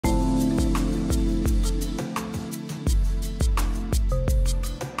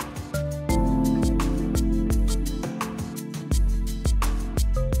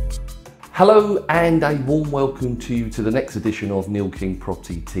Hello and a warm welcome to you to the next edition of Neil King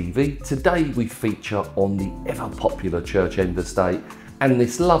Property TV. Today we feature on the ever popular Church End estate, and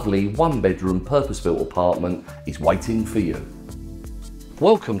this lovely one bedroom purpose-built apartment is waiting for you.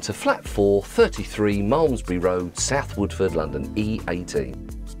 Welcome to Flat 4, 33 Malmesbury Road, South Woodford, London, E18.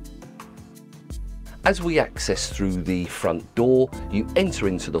 As we access through the front door, you enter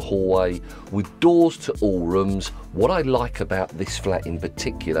into the hallway with doors to all rooms. What I like about this flat in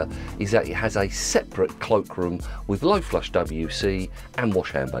particular is that it has a separate cloakroom with low flush WC and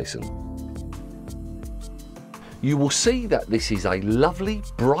wash hand basin. You will see that this is a lovely,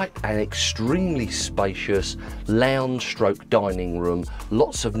 bright and extremely spacious lounge/dining room.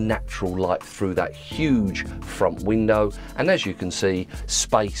 Lots of natural light through that huge front window, and as you can see,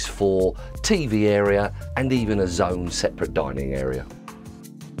 space for TV area and even a zone separate dining area.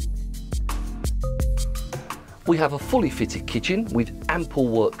 We have a fully fitted kitchen with ample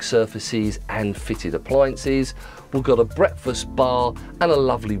work surfaces and fitted appliances. We've got a breakfast bar and a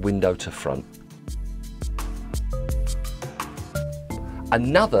lovely window to front.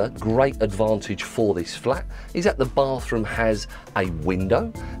 Another great advantage for this flat is that the bathroom has a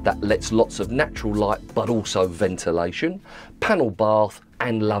window that lets lots of natural light but also ventilation, panel bath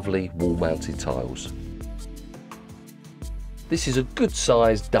and lovely wall mounted tiles. This is a good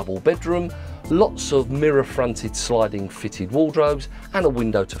sized double bedroom, lots of mirror fronted sliding fitted wardrobes and a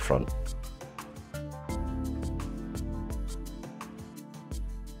window to front.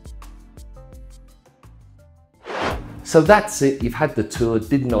 So that's it, you've had the tour.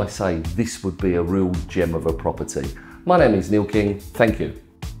 Didn't I say this would be a real gem of a property? My name is Neil King, thank you.